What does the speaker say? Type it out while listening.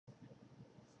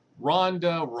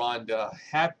Rhonda,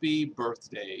 happy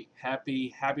birthday.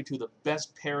 Happy to the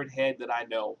best parrot head that I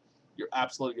know. You're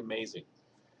absolutely amazing.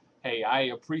 Hey, I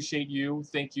appreciate you.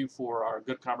 Thank you for our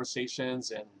good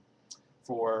conversations and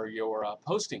for your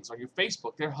postings on your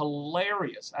Facebook. They're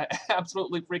hilarious. I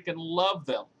absolutely freaking love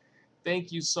them.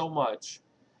 Thank you so much.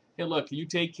 Hey, look, you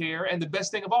take care. And the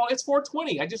best thing of all, it's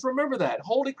 420. I just remember that.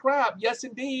 Holy crap. Yes,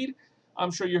 indeed.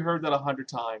 I'm sure you heard that 100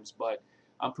 times, but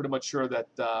I'm pretty much sure that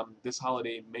this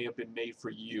holiday may have been made for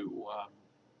you.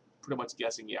 Pretty much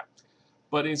guessing, yeah.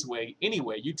 But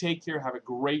anyway, you take care. Have a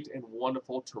great and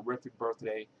wonderful, terrific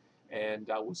birthday. And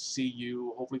I will see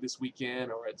you hopefully this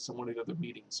weekend or at some one of the other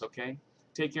meetings, okay?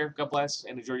 Take care. God bless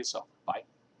and enjoy yourself. Bye.